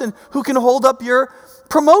person who can hold up your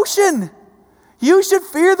promotion. You should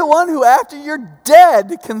fear the one who, after you're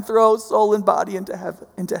dead, can throw soul and body into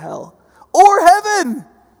hell or heaven.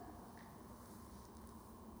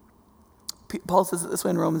 Paul says it this way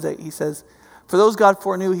in Romans 8. He says, "For those God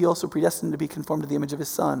foreknew, he also predestined to be conformed to the image of his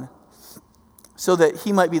Son, so that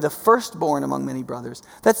he might be the firstborn among many brothers."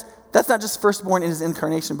 That's not just firstborn in his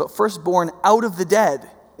incarnation, but firstborn out of the dead,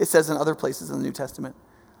 it says in other places in the New Testament.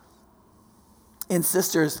 And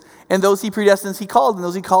sisters, and those he predestined, he called, and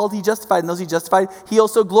those he called, he justified, and those he justified, he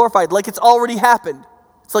also glorified, like it's already happened.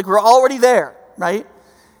 It's like we're already there, right?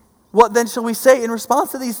 What then shall we say in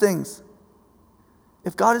response to these things?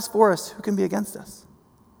 If God is for us, who can be against us?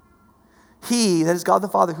 He, that is God the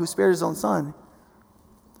Father, who spared his own Son,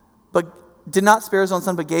 but did not spare his own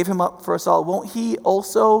Son, but gave him up for us all, won't he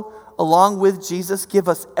also, along with Jesus, give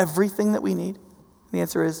us everything that we need? And the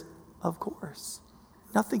answer is, of course.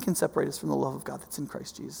 Nothing can separate us from the love of God that's in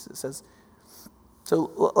Christ Jesus, it says.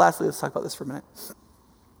 So lastly, let's talk about this for a minute.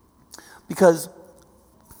 Because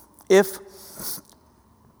if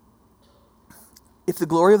the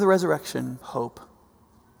glory of the resurrection, hope,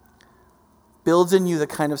 builds in you the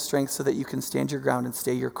kind of strength so that you can stand your ground and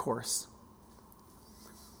stay your course,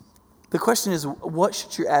 the question is, what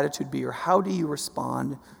should your attitude be, or how do you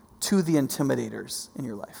respond to the intimidators in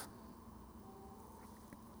your life?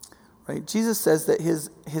 Right? Jesus says that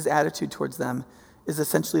his attitude towards them is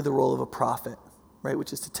essentially the role of a prophet, right?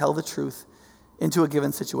 Which is to tell the truth into a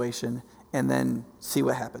given situation and then see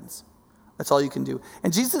what happens. That's all you can do.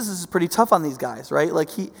 And Jesus is pretty tough on these guys, right? Like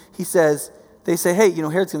he says, they say, hey,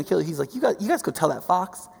 Herod's going to kill you. He's like, you guys go tell that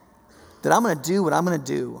fox that I'm going to do what I'm going to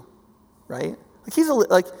do, right?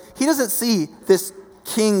 Like he doesn't see this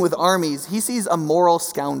king with armies. He sees a moral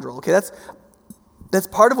scoundrel. Okay, that's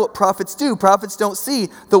part of what prophets do. Prophets don't see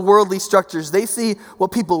the worldly structures. They see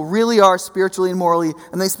what people really are spiritually and morally,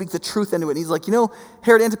 and they speak the truth into it. And he's like,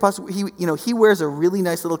 Herod Antipas, he wears a really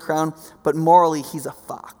nice little crown, but morally he's a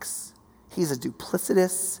fox. He's a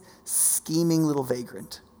duplicitous, scheming little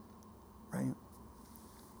vagrant, right?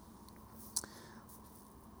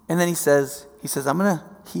 And then he says, I'm going to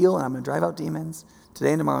heal and I'm going to drive out demons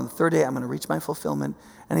today and tomorrow. On the third day, I'm going to reach my fulfillment.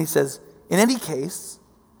 And he says, in any case,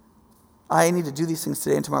 I need to do these things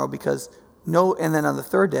today and tomorrow and then on the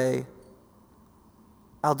third day,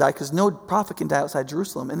 I'll die because no prophet can die outside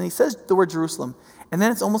Jerusalem. And then he says the word Jerusalem. And then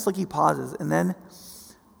it's almost like he pauses. And then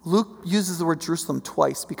Luke uses the word Jerusalem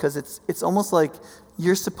twice because it's almost like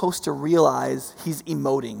you're supposed to realize he's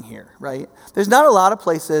emoting here, right? There's not a lot of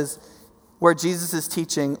places where Jesus is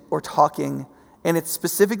teaching or talking, and it's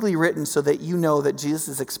specifically written so that you know that Jesus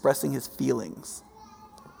is expressing his feelings.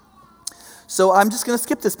 So I'm just going to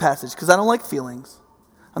skip this passage because I don't like feelings.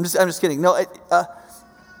 I'm just kidding. No,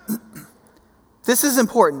 this is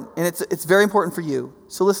important, and it's very important for you.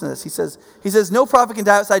 So listen to this. He says, no prophet can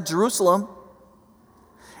die outside Jerusalem.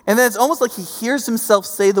 And then it's almost like he hears himself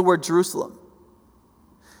say the word Jerusalem.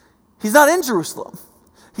 He's not in Jerusalem.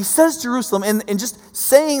 He says Jerusalem, and just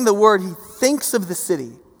saying the word, he thinks of the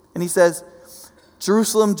city. And he says,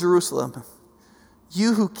 Jerusalem, Jerusalem,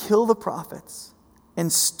 you who kill the prophets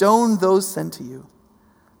and stone those sent to you.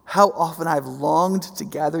 How often I've longed to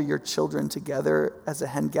gather your children together as a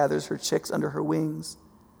hen gathers her chicks under her wings.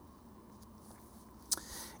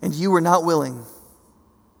 And you were not willing.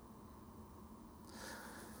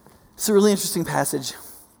 It's a really interesting passage.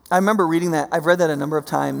 I remember reading that. I've read that a number of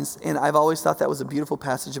times, and I've always thought that was a beautiful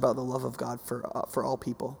passage about the love of God for all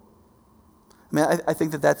people. I mean, I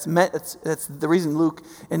think that's the reason Luke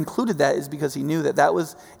included that is because he knew that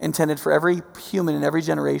was intended for every human in every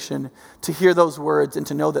generation to hear those words and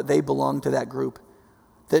to know that they belong to that group.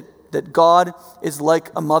 That God is like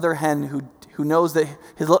a mother hen who knows that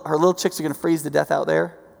her little chicks are going to freeze to death out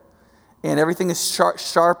there, and everything is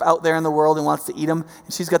sharp out there in the world and wants to eat them,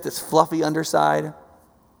 and she's got this fluffy underside.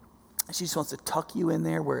 She just wants to tuck you in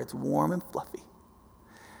there where it's warm and fluffy.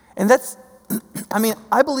 And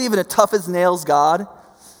I believe in a tough as nails God,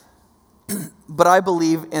 but I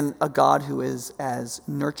believe in a God who is as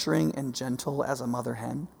nurturing and gentle as a mother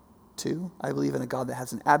hen, too. I believe in a God that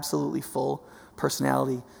has an absolutely full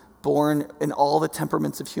personality, born in all the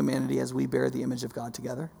temperaments of humanity as we bear the image of God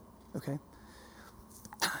together. Okay?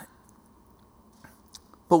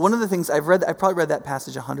 But one of the things I've probably read that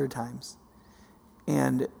passage 100 times.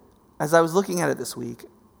 And as I was looking at it this week,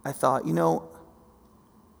 I thought,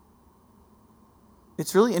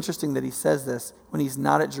 it's really interesting that he says this when he's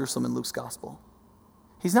not at Jerusalem in Luke's gospel.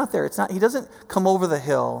 He's not there. He doesn't come over the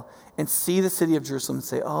hill and see the city of Jerusalem and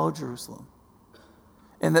say, oh, Jerusalem.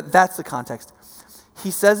 And that's the context. He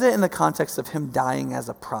says it in the context of him dying as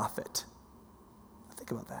a prophet. Think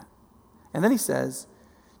about that. And then he says,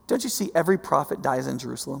 don't you see every prophet dies in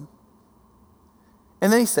Jerusalem?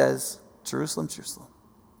 And then he says, Jerusalem, Jerusalem.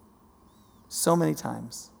 So many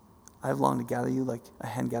times I've longed to gather you like a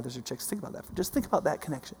hen gathers her chicks. Think about that. Just think about that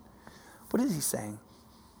connection. What is he saying?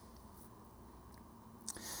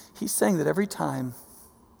 He's saying that every time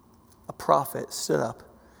a prophet stood up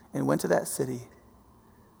and went to that city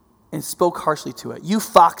and spoke harshly to it, you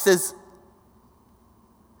foxes,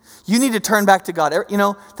 you need to turn back to God.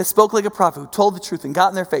 That spoke like a prophet who told the truth and got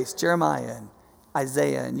in their face, Jeremiah and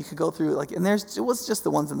Isaiah, and you could go through and it wasn't just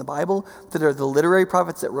the ones in the Bible that are the literary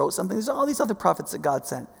prophets that wrote something. There's all these other prophets that God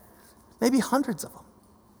sent, maybe hundreds of them,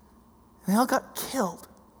 and they all got killed,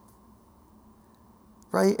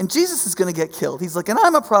 right? And Jesus is going to get killed. He's like, and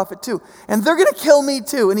I'm a prophet too, and they're going to kill me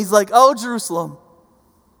too. And he's like, oh, Jerusalem,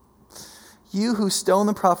 you who stone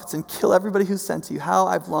the prophets and kill everybody who's sent to you, how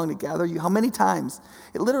I've longed to gather you. How many times?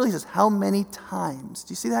 It literally says, how many times?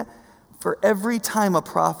 Do you see that? For every time a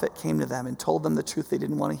prophet came to them and told them the truth they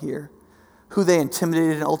didn't want to hear, who they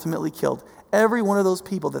intimidated and ultimately killed, every one of those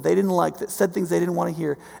people that they didn't like, that said things they didn't want to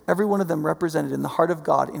hear, every one of them represented in the heart of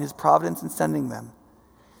God, in his providence in sending them,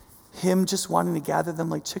 him just wanting to gather them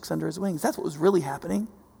like chicks under his wings. That's what was really happening.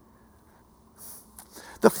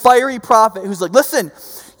 The fiery prophet who's like, listen,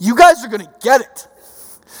 you guys are going to get it.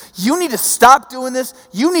 You need to stop doing this.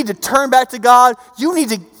 You need to turn back to God. You need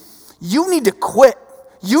to quit.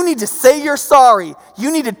 You need to say you're sorry.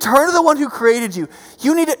 You need to turn to the one who created you.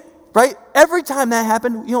 You need to, right? Every time that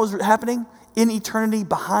happened, you know what was happening? In eternity,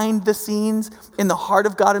 behind the scenes, in the heart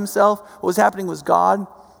of God himself, what was happening was God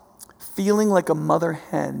feeling like a mother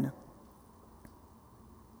hen,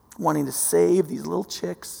 wanting to save these little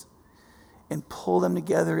chicks and pull them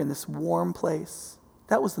together in this warm place.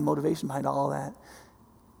 That was the motivation behind all of that.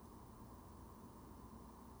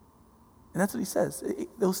 And that's what he says.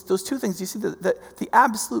 Those two things, you see the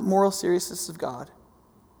absolute moral seriousness of God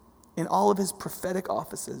in all of his prophetic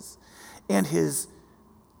offices and his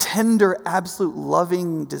tender, absolute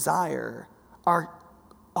loving desire are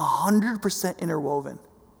 100% interwoven.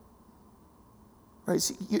 Right?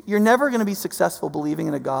 So you're never going to be successful believing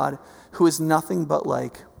in a God who is nothing but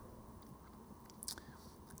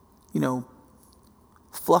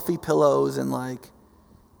fluffy pillows and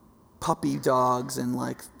puppy dogs and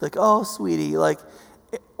oh sweetie,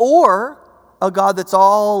 or a God that's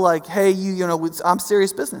all hey, I'm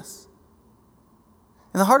serious business.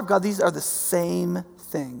 In the heart of God, these are the same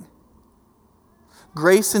thing.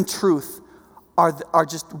 Grace and truth are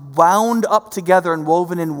just wound up together and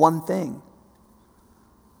woven in one thing.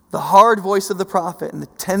 The hard voice of the prophet and the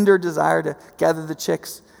tender desire to gather the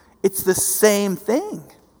chicks, it's the same thing.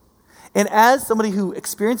 And as somebody who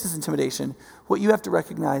experiences intimidation, what you have to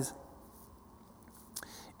recognize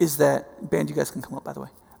is that, band, you guys can come up, by the way,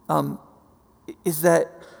 is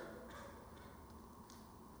that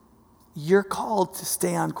you're called to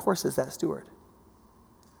stay on course as that steward,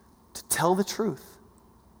 to tell the truth,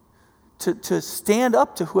 to stand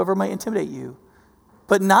up to whoever might intimidate you,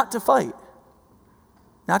 but not to fight,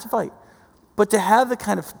 but to have the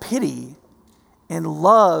kind of pity and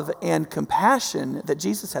love and compassion that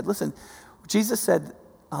Jesus had. Listen, Jesus said,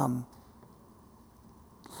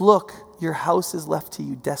 look, your house is left to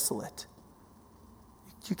you desolate.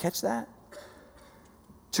 Did you catch that?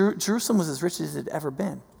 Jerusalem was as rich as it had ever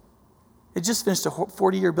been. It just finished a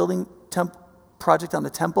 40-year building project on the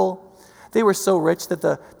temple. They were so rich that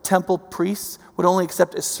the temple priests would only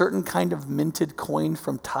accept a certain kind of minted coin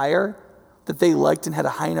from Tyre that they liked and had a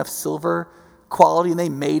high enough silver quality, and they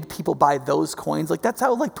made people buy those coins. That's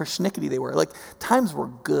how persnickety they were. Times were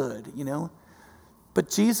good, But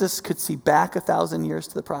Jesus could see back 1,000 years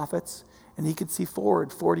to the prophets, and he could see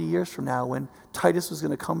forward 40 years from now when Titus was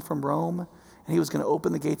going to come from Rome, and he was going to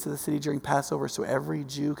open the gates of the city during Passover so every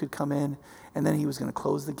Jew could come in, and then he was going to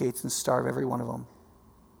close the gates and starve every one of them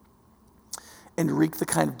and wreak the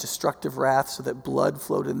kind of destructive wrath so that blood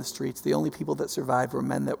flowed in the streets. The only people that survived were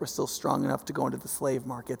men that were still strong enough to go into the slave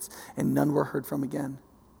markets, and none were heard from again.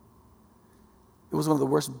 It was one of the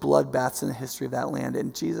worst bloodbaths in the history of that land,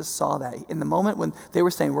 and Jesus saw that. In the moment when they were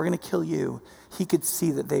saying, we're going to kill you, he could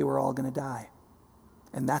see that they were all going to die,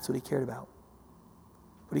 and that's what he cared about.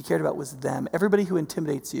 What he cared about was them. Everybody who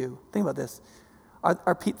intimidates you, think about this,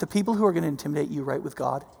 Are the people who are going to intimidate you right with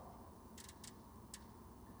God?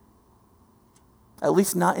 At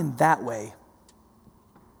least not in that way.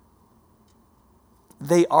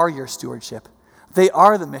 They are your stewardship. They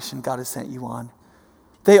are the mission God has sent you on.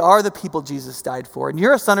 They are the people Jesus died for. And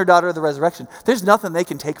you're a son or daughter of the resurrection. There's nothing they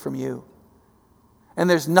can take from you. And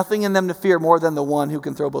there's nothing in them to fear more than the one who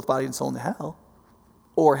can throw both body and soul into hell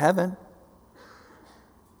or heaven.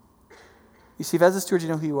 You see, if as a steward you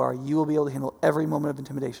know who you are, you will be able to handle every moment of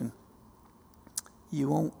intimidation. You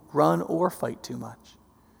won't run or fight too much.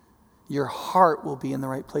 Your heart will be in the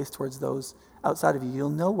right place towards those outside of you. You'll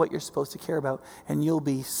know what you're supposed to care about, and you'll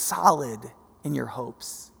be solid in your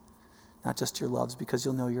hopes, not just your loves, because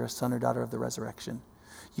you'll know you're a son or daughter of the resurrection.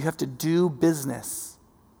 You have to do business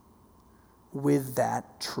with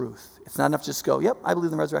that truth. It's not enough to just go, yep, I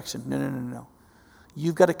believe in the resurrection. No.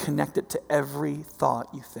 You've got to connect it to every thought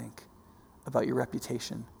you think about your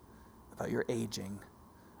reputation, about your aging,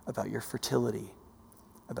 about your fertility,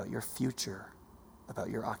 about your future, about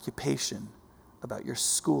your occupation, about your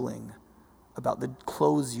schooling, about the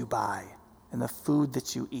clothes you buy and the food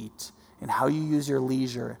that you eat and how you use your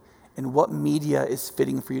leisure and what media is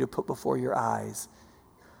fitting for you to put before your eyes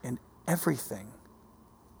and everything.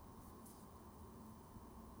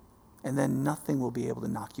 And then nothing will be able to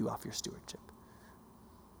knock you off your stewardship.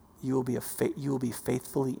 You will be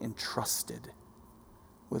faithfully entrusted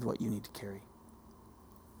with what you need to carry.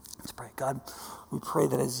 Let's pray. God, we pray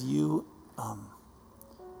that as you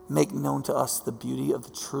make known to us the beauty of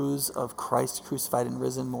the truths of Christ crucified and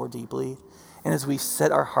risen more deeply, and as we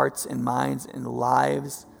set our hearts and minds and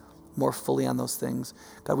lives more fully on those things,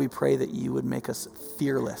 God, we pray that you would make us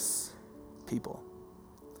fearless people.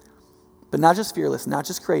 But not just fearless, not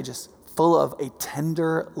just courageous, full of a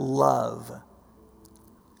tender love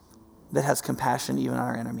that has compassion even on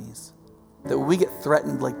our enemies. That when we get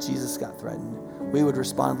threatened like Jesus got threatened, we would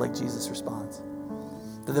respond like Jesus responds.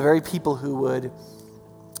 That the very people who would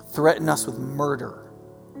threaten us with murder,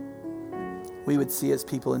 we would see as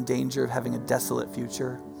people in danger of having a desolate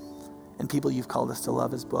future, and people you've called us to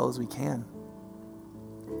love as well as we can.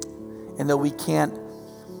 And though we can't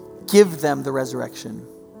give them the resurrection,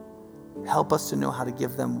 help us to know how to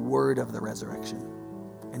give them word of the resurrection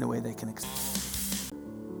in a way they can accept.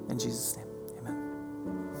 In Jesus' name.